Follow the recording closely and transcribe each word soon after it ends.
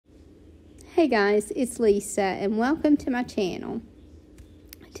Hey guys, it's Lisa and welcome to my channel.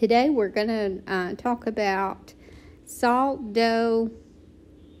 Today we're going to talk about salt dough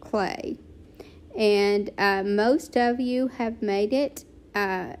clay. And most of you have made it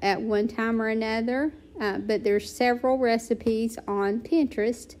at one time or another, but there's several recipes on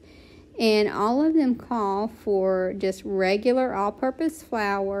Pinterest, and all of them call for just regular all-purpose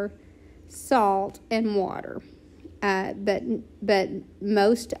flour, salt, and water. But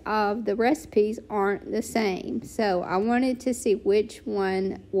most of the recipes aren't the same. So I wanted to see which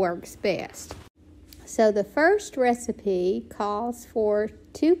one works best. So the first recipe calls for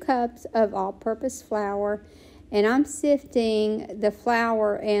 2 cups of all-purpose flour, and I'm sifting the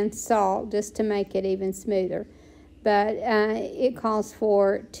flour and salt just to make it even smoother. But it calls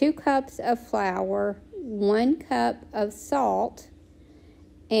for 2 cups of flour, 1 cup of salt,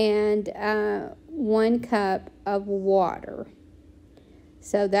 and 1 cup of water.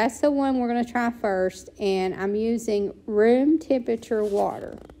 So that's the one we're going to try first, and I'm using room temperature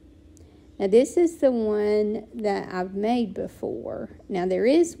water. Now this is the one that I've made before. Now there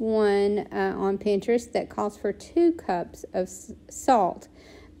is one on Pinterest that calls for 2 cups of salt,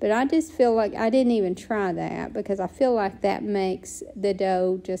 but I just feel like I didn't even try that because I feel like that makes the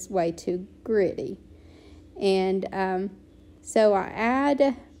dough just way too gritty. And so I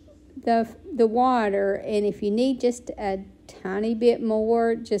add the water, and if you need just a tiny bit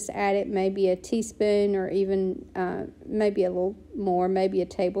more, just add it maybe a teaspoon or even maybe a little more, maybe a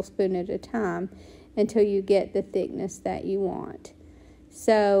tablespoon at a time until you get the thickness that you want.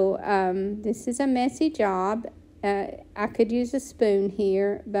 So this is a messy job. I could use a spoon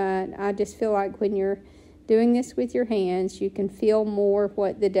here, but I just feel like when you're doing this with your hands, you can feel more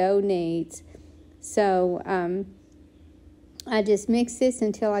what the dough needs. So I just mix this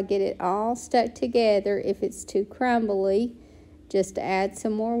until I get it all stuck together. If it's too crumbly, just add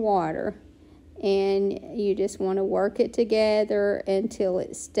some more water. And you just want to work it together until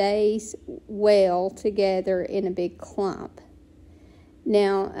it stays well together in a big clump.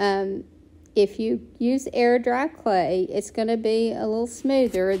 Now, if you use air dry clay, it's going to be a little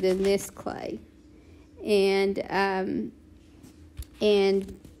smoother than this clay. And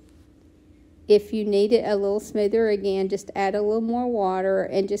if you need it a little smoother, again, just add a little more water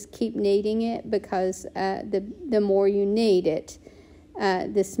and just keep kneading it, because the more you knead it,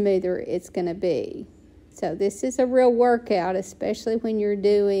 the smoother it's going to be. So this is a real workout, especially when you're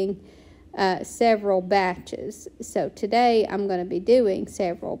doing several batches. So today I'm going to be doing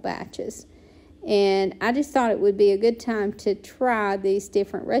several batches. And I just thought it would be a good time to try these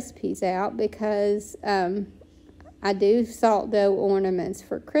different recipes out, because I do salt dough ornaments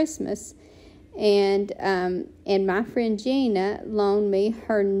for Christmas. And my friend Gina loaned me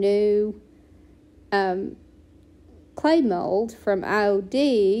her new clay mold from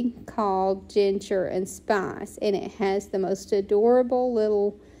IOD called Ginger and Spice, and it has the most adorable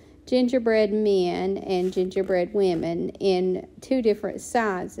little gingerbread men and gingerbread women in 2 different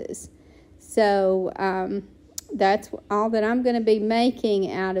sizes. So that's all that I'm going to be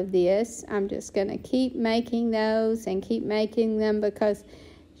making out of this. I'm just going to keep making those and keep making them, because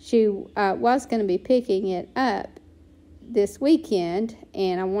she was going to be picking it up this weekend,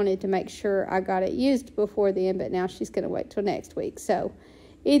 and I wanted to make sure I got it used before then, but now she's going to wait till next week. So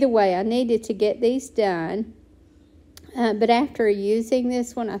either way, I needed to get these done. But after using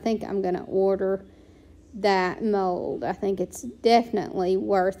this one, I think I'm going to order that mold. I think it's definitely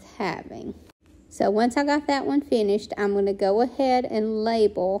worth having. So once I got that one finished, I'm going to go ahead and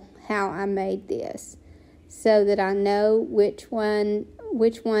label how I made this, so that I know which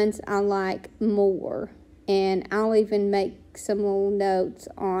ones I like more. And I'll even make some little notes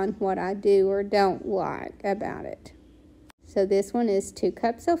on what I do or don't like about it. So this one is 2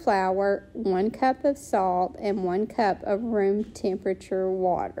 cups of flour, 1 cup of salt, and 1 cup of room temperature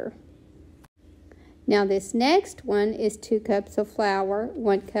water. Now this next one is 2 cups of flour,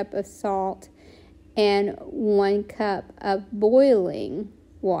 1 cup of salt, and 1 cup of boiling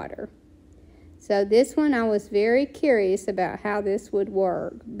water. So this one I was very curious about how this would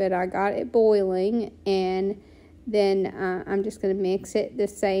work, but I got it boiling, and then I'm just going to mix it the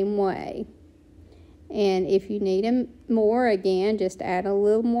same way. And if you need more, again, just add a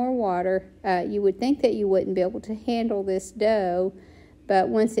little more water. You would think that you wouldn't be able to handle this dough, but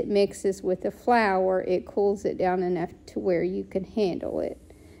once it mixes with the flour, it cools it down enough to where you can handle it.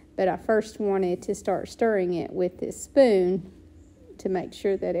 But I first wanted to start stirring it with this spoon to make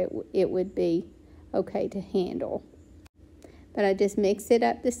sure that it would be okay to handle. But I just mix it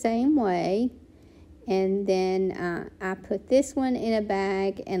up the same way, and then I put this one in a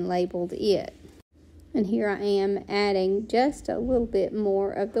bag and labeled it. And here I am adding just a little bit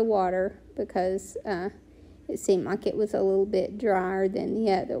more of the water because it seemed like it was a little bit drier than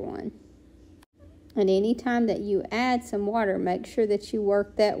the other one. And anytime that you add some water, make sure that you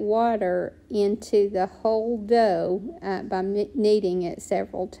work that water into the whole dough by kneading it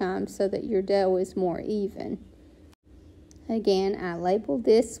several times so that your dough is more even. Again, I labeled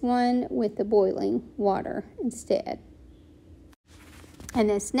this one with the boiling water instead. And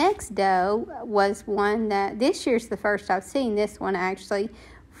this next dough was one that, this year's the first I've seen this one actually.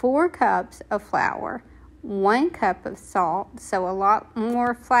 4 cups of flour, 1 cup of salt, so a lot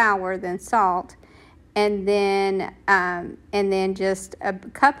more flour than salt, and then just a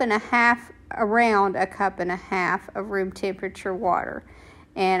cup and a half, around a cup and a half of room temperature water.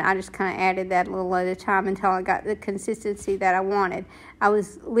 And I just kind of added that a little at a time until I got the consistency that I wanted. I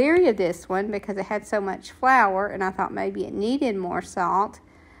was leery of this one because it had so much flour, and I thought maybe it needed more salt.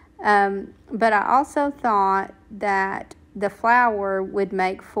 But I also thought that the flour would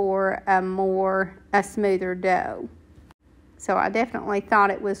make for a smoother dough. So I definitely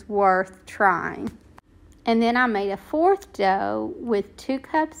thought it was worth trying. And then I made a 4th dough with 2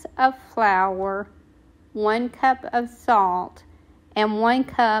 cups of flour, 1 cup of salt, and 1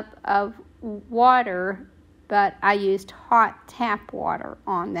 cup of water, but I used hot tap water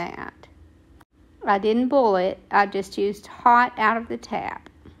on that. I didn't boil it, I just used hot out of the tap.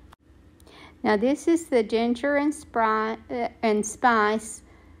 Now this is the ginger and spice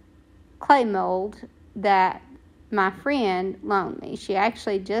clay mold that my friend loaned me. She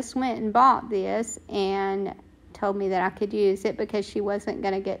actually just went and bought this and told me that I could use it because she wasn't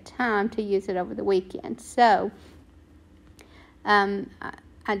going to get time to use it over the weekend. So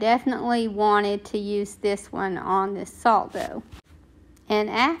I definitely wanted to use this one on this salt dough. And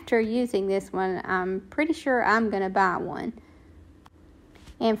after using this one, I'm pretty sure I'm going to buy one.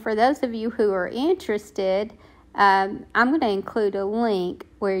 And for those of you who are interested, I'm going to include a link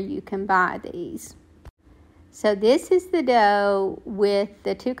where you can buy these. So this is the dough with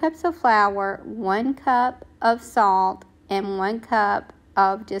the 2 cups of flour, 1 cup of salt, and 1 cup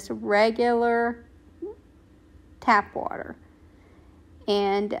of just regular tap water.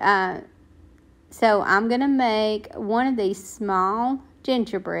 And so I'm going to make one of these small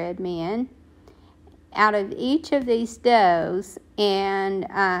gingerbread men out of each of these doughs and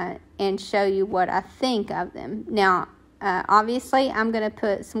show you what I think of them. Now, obviously, I'm going to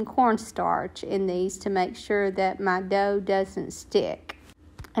put some cornstarch in these to make sure that my dough doesn't stick.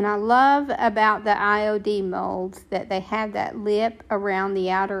 And I love about the IOD molds that they have that lip around the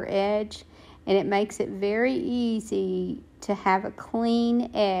outer edge, and it makes it very easy to have a clean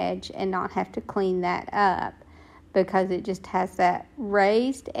edge and not have to clean that up, because it just has that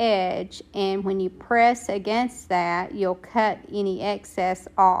raised edge, and when you press against that, you'll cut any excess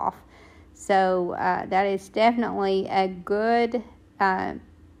off. So that is definitely a good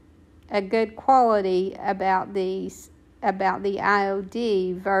quality about the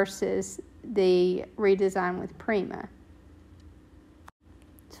IOD versus the redesign with Prima.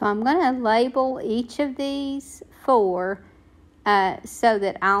 So I'm going to label each of these 4 so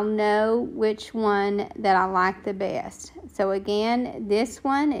that I'll know which one that I like the best. So again, this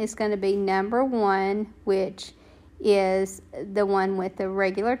one is going to be number 1, which is the one with the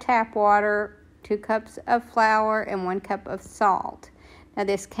regular tap water, 2 cups of flour, and 1 cup of salt. Now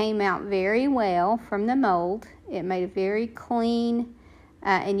this came out very well from the mold. It made it very clean,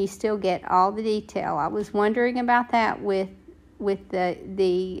 and you still get all the detail. I was wondering about that with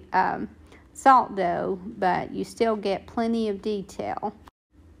the salt dough, but you still get plenty of detail.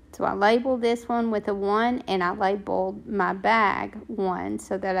 So I labeled this one with a 1, and I labeled my bag 1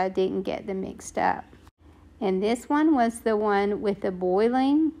 so that I didn't get them mixed up. And this one was the one with the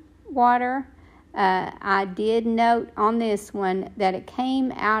boiling water. I did note on this one that it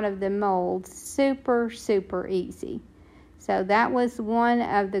came out of the mold super, super easy. So that was one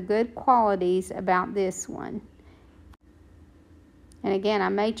of the good qualities about this one. And again, I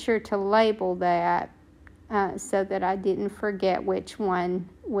made sure to label that so that I didn't forget which one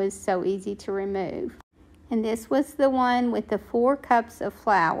was so easy to remove. And this was the one with the 4 cups of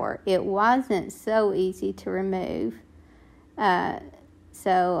flour. It wasn't so easy to remove.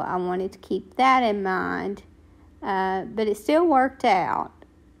 So I wanted to keep that in mind. But it still worked out.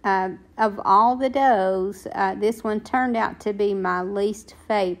 Of all the doughs, this one turned out to be my least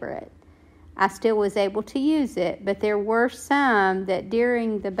favorite. I still was able to use it, but there were some that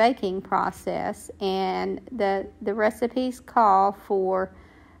during the baking process, and the recipes call for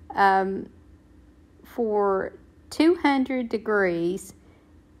 200 degrees,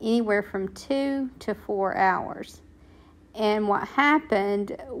 anywhere from 2 to 4 hours. And what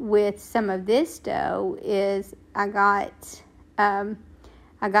happened with some of this dough is I got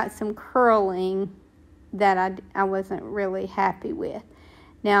some curling that I wasn't really happy with.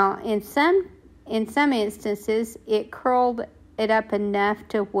 Now, in some instances, it curled it up enough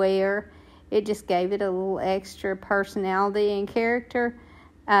to where it just gave it a little extra personality and character.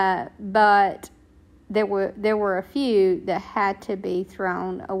 But there were a few that had to be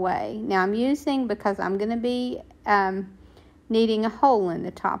thrown away. Now, I'm using, because I'm going to be needing a hole in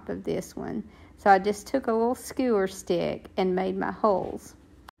the top of this one. So I just took a little skewer stick and made my holes.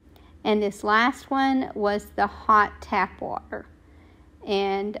 And this last one was the hot tap water.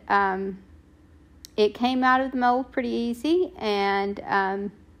 And it came out of the mold pretty easy.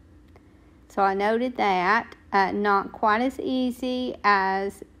 And so I noted that. Not quite as easy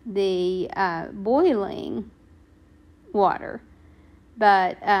as the boiling water.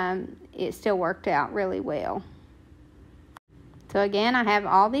 But it still worked out really well. So again, I have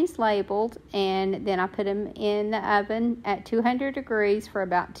all these labeled, and then I put them in the oven at 200 degrees for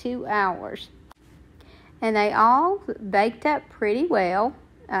about 2 hours. And they all baked up pretty well.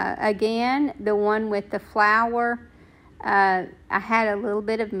 Again, the one with the flour, I had a little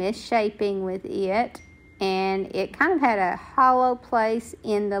bit of misshaping with it, and it kind of had a hollow place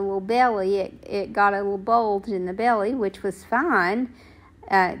in the little belly. It got a little bulge in the belly, which was fine.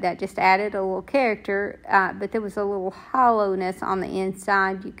 That just added a little character, but there was a little hollowness on the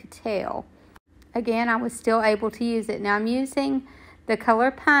inside, you could tell. Again, I was still able to use it. Now I'm using the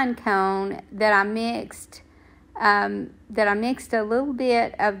color Pinecone that I mixed a little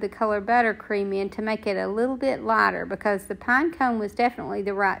bit of the color Buttercream in to make it a little bit lighter, because the Pinecone was definitely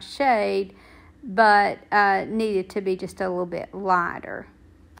the right shade, but needed to be just a little bit lighter.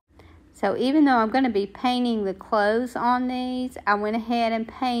 So even though I'm going to be painting the clothes on these, I went ahead and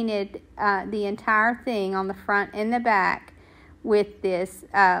painted the entire thing on the front and the back with this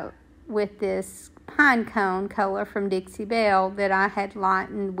Pinecone color from Dixie Belle that I had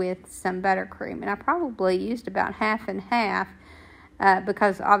lightened with some Buttercream. And I probably used about half and half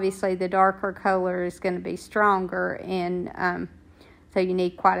because obviously the darker color is going to be stronger, and so you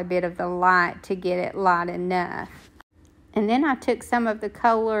need quite a bit of the light to get it light enough. And then I took some of the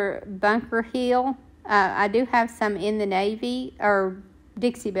color Bunker Hill. I do have some in the navy, or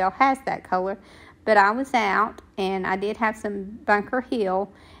Dixie Belle has that color, but I was out and I did have some Bunker Hill,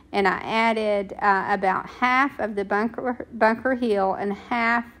 and I added about half of the Bunker Hill and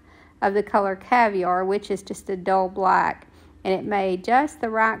half of the color Caviar, which is just a dull black, and it made just the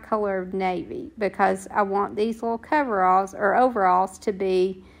right color of navy, because I want these little coveralls or overalls to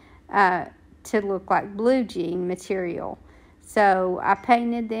be to look like blue jean material. So I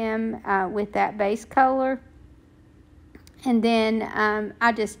painted them with that base color, and then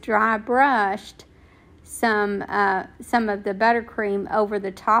I just dry brushed some of the Buttercream over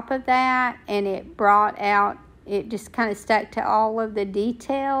the top of that, and it brought out, it just kind of stuck to all of the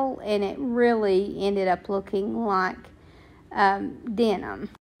detail, and it really ended up looking like denim.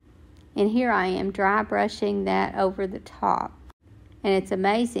 And here I am dry brushing that over the top. And it's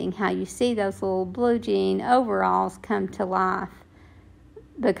amazing how you see those little blue jean overalls come to life,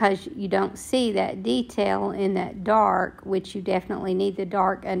 because you don't see that detail in that dark, which you definitely need the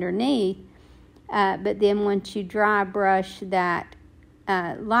dark underneath. But then once you dry brush that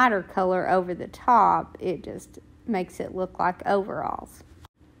lighter color over the top, it just makes it look like overalls.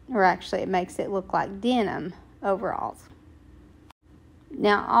 Or actually, it makes it look like denim overalls.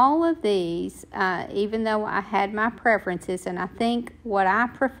 Now, all of these, even though I had my preferences, and I think what I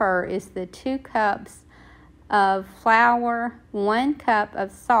prefer is the 2 cups of flour, 1 cup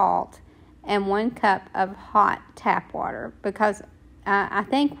of salt, and 1 cup of hot tap water, because I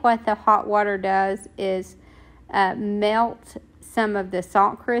think what the hot water does is melt some of the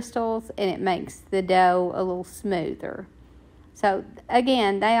salt crystals, and it makes the dough a little smoother. So,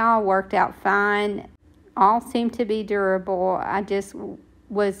 again, they all worked out fine. All seem to be durable. I just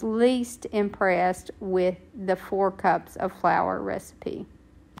was least impressed with the 4 cups of flour recipe.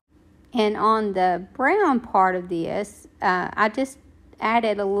 And on the brown part of this, I just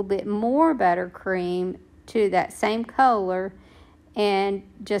added a little bit more Buttercream to that same color, and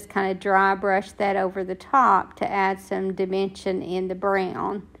just kind of dry brushed that over the top to add some dimension in the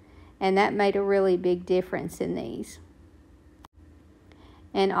brown. And that made a really big difference in these.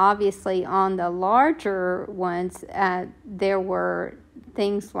 And obviously on the larger ones, there were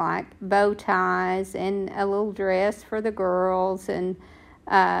things like bow ties and a little dress for the girls, and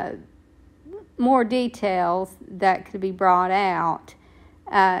more details that could be brought out.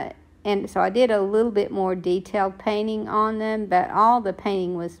 And so I did a little bit more detailed painting on them, but all the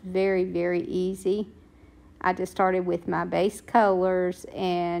painting was very, very easy. I just started with my base colors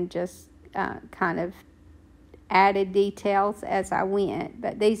and just kind of added details as I went.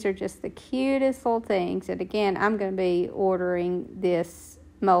 But these are just the cutest little things. And again, I'm going to be ordering this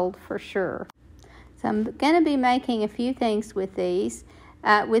mold for sure. So I'm going to be making a few things with these.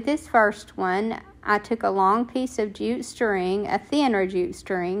 With this first one, I took a long piece of jute string, a thinner jute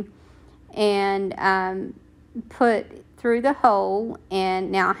string, and put through the hole,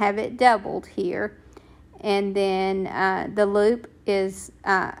 and now I have it doubled here. And then the loop is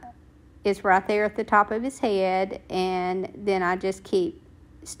right there at the top of his head, and then I just keep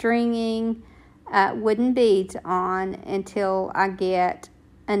stringing wooden beads on until I get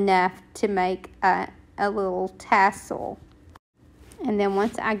enough to make a little tassel. And then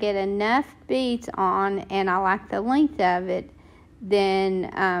once I get enough beads on and I like the length of it,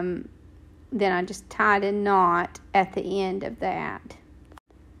 then I just tied a knot at the end of that.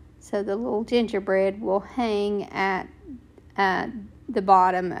 So the little gingerbread will hang at the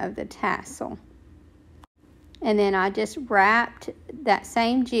bottom of the tassel. And then I just wrapped that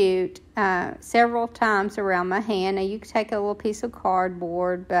same jute several times around my hand. Now you could take a little piece of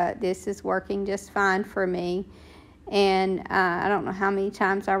cardboard, but this is working just fine for me. And I don't know how many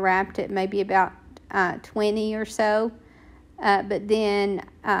times I wrapped it, maybe about 20 or so. But then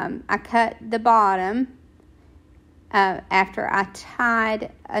I cut the bottom after I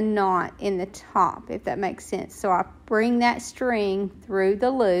tied a knot in the top, if that makes sense. So I bring that string through the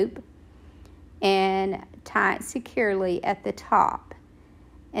loop and tie it securely at the top.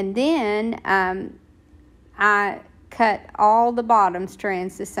 And then I cut all the bottom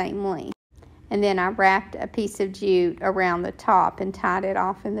strands the same length. And then I wrapped a piece of jute around the top and tied it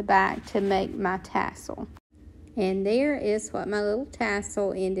off in the back to make my tassel. And there is what my little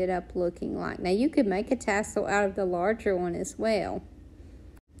tassel ended up looking like. Now you could make a tassel out of the larger one as well.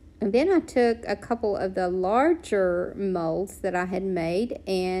 And then I took a couple of the larger molds that I had made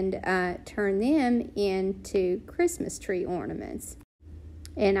and turned them into Christmas tree ornaments.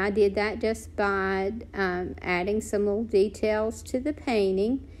 And I did that just by adding some little details to the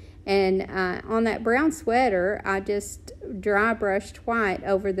painting. And on that brown sweater, I just dry brushed white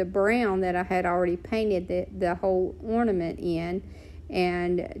over the brown that I had already painted the whole ornament in,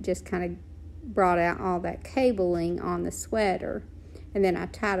 and just kind of brought out all that cabling on the sweater. And then I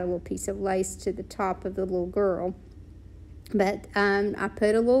tied a little piece of lace to the top of the little girl. But I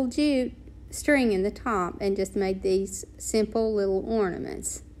put a little jute string in the top and just made these simple little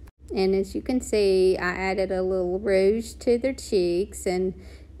ornaments. And as you can see, I added a little rouge to their cheeks and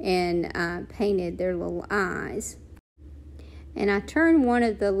painted their little eyes. And I turned one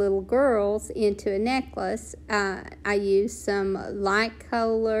of the little girls into a necklace. I used some light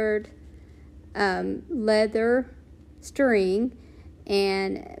colored leather string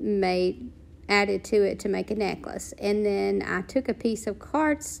and added to it to make a necklace. And then I took a piece of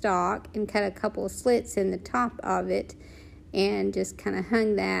cardstock and cut a couple of slits in the top of it and just kind of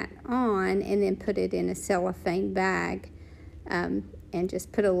hung that on, and then put it in a cellophane bag. And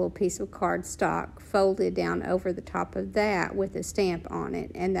just put a little piece of cardstock folded down over the top of that with a stamp on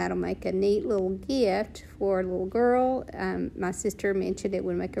it. And that'll make a neat little gift for a little girl. My sister mentioned it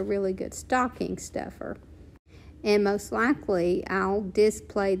would make a really good stocking stuffer. And most likely I'll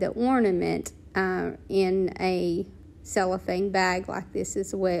display the ornament in a cellophane bag like this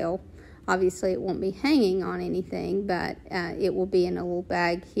as well. Obviously it won't be hanging on anything, but it will be in a little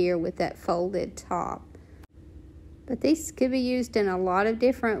bag here with that folded top. But these could be used in a lot of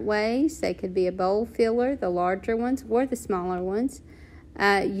different ways. They could be a bowl filler, the larger ones or the smaller ones.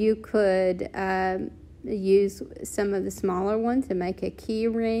 You could use some of the smaller ones to make a key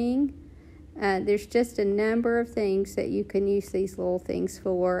ring. There's just a number of things that you can use these little things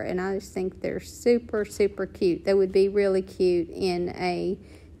for, and I just think they're super, super cute. They would be really cute in a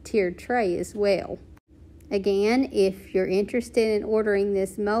tiered tray as well. Again, if you're interested in ordering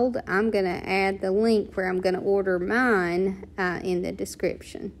this mold, I'm going to add the link where I'm going to order mine in the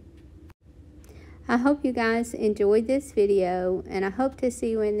description. I hope you guys enjoyed this video, and I hope to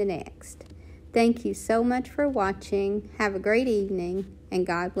see you in the next. Thank you so much for watching. Have a great evening, and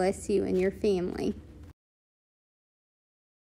God bless you and your family.